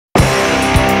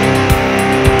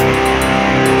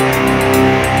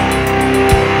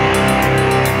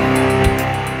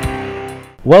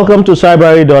Welcome to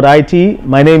Cybrary.it.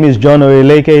 My name is John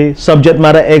Oyeleke, subject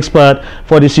matter expert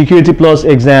for the Security Plus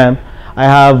exam. I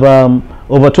have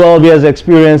over 12 years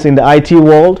experience in the IT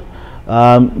world,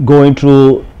 going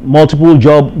through multiple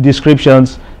job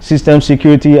descriptions: system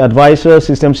security advisor,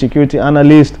 system security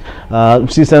analyst,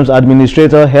 systems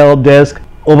administrator, help desk.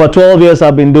 Over 12 years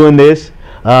I've been doing this.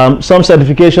 Some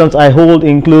certifications I hold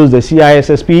includes the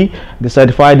CISSP, the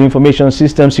Certified Information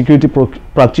System Security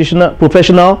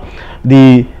Professional,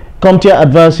 the CompTIA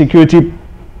Advanced Security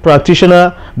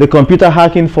Practitioner, the Computer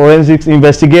Hacking Forensics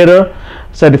Investigator,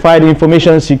 Certified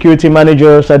Information Security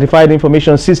Manager, Certified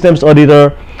Information Systems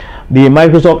Auditor, the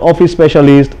Microsoft Office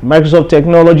Specialist, Microsoft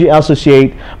Technology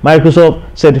Associate, Microsoft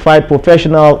Certified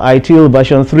Professional ITIL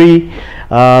version 3,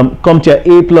 CompTIA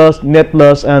A+,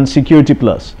 Net+, and Security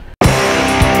Plus.